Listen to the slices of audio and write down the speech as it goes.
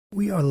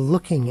We are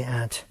looking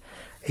at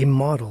a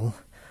model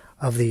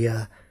of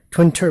the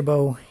twin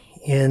turbo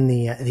in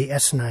the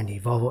S90,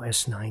 Volvo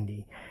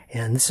S90.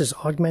 And this is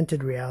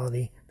augmented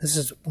reality. This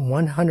is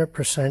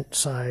 100%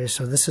 size.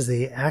 So this is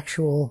the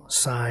actual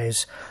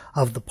size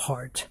of the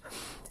part.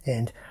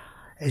 And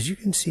as you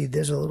can see,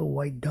 there's a little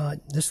white dot.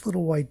 This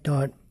little white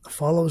dot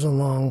follows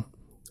along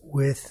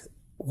with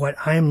what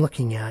I'm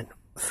looking at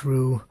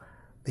through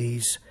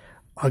these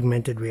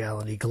augmented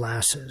reality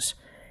glasses.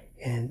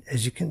 And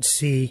as you can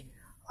see,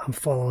 I'm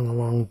following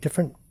along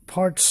different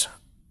parts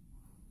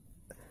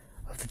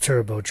of the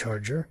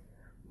turbocharger,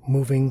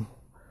 moving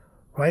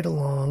right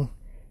along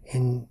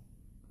and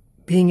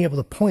being able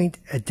to point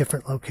at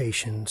different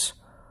locations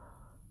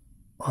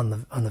on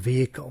the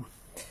vehicle.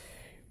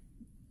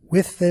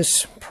 With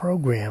this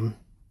program,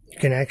 you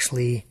can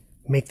actually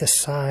make the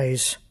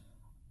size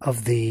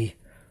of the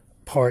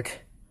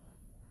part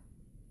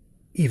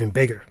even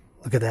bigger.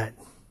 Look at that.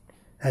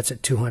 That's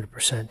at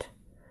 200%.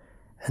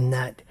 And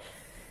that,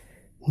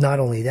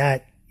 not only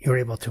that, you're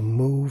able to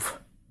move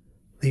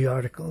the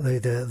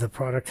the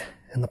product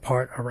and the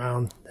part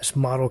around. This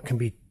model can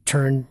be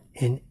turned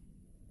in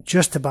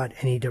just about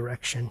any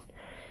direction.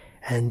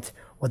 And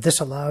what this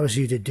allows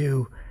you to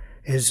do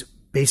is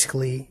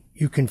basically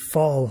you can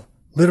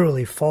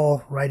literally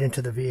fall right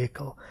into the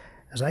vehicle.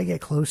 As I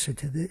get closer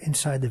to the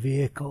inside the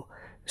vehicle,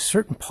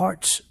 certain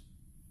parts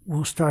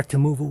will start to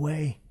move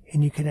away,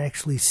 and you can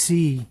actually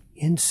see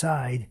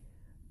inside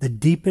the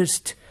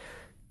deepest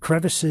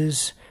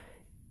crevices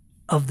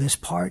of this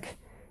part,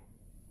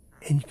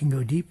 and you can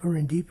go deeper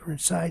and deeper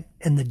inside,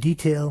 and the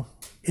detail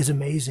is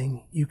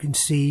amazing. You can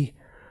see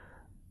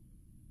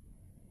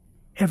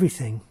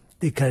everything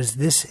because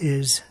this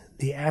is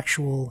the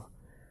actual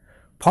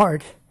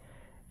part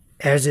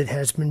as it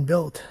has been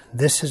built.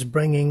 This is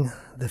bringing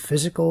the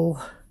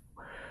physical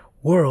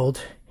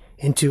world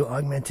into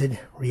augmented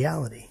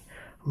reality.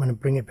 I'm going to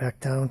bring it back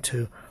down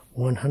to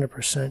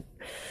 100%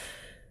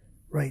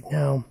 right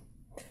now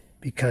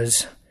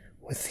because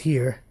with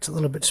here, it's a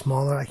little bit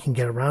smaller. I can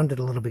get around it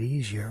a little bit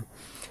easier.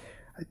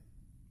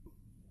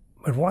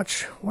 But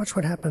watch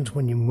what happens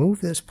when you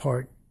move this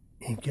part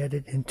and get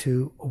it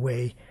into a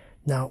way.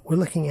 Now, we're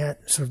looking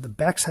at sort of the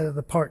backside of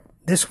the part.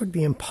 This would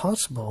be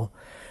impossible,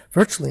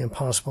 virtually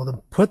impossible,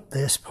 to put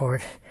this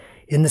part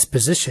in this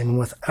position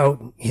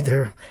without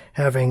either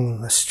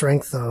having the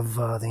strength of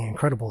the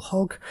Incredible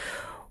Hulk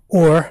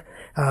or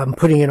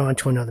putting it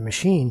onto another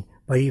machine.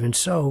 But even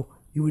so,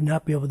 you would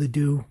not be able to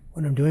do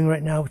what I'm doing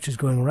right now, which is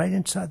going right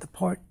inside the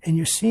part, and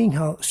you're seeing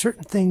how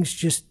certain things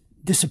just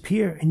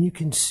disappear, and you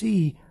can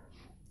see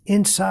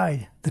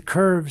inside the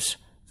curves,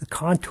 the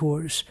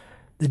contours,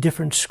 the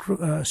different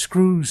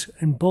screws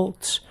and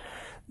bolts,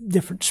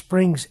 different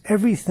springs,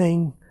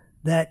 everything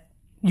that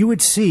you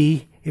would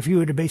see if you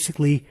were to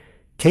basically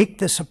take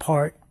this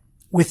apart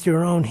with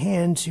your own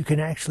hands. You can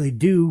actually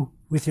do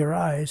with your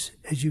eyes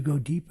as you go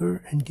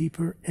deeper and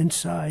deeper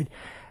inside,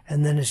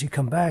 and then as you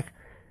come back,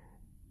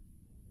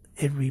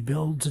 it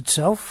rebuilds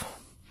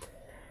itself.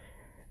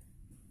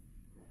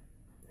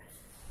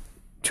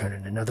 Turn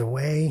it another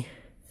way.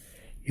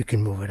 You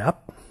can move it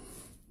up.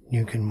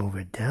 You can move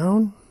it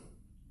down.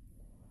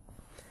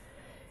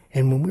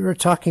 And when we were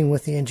talking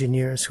with the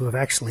engineers who have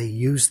actually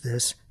used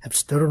this, have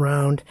stood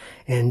around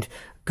and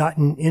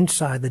gotten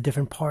inside the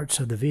different parts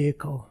of the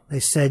vehicle, they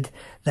said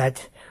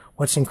that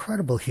what's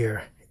incredible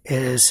here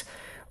is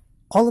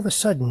all of a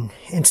sudden,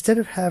 instead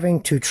of having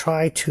to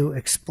try to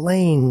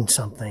explain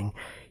something,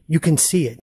 you can see it.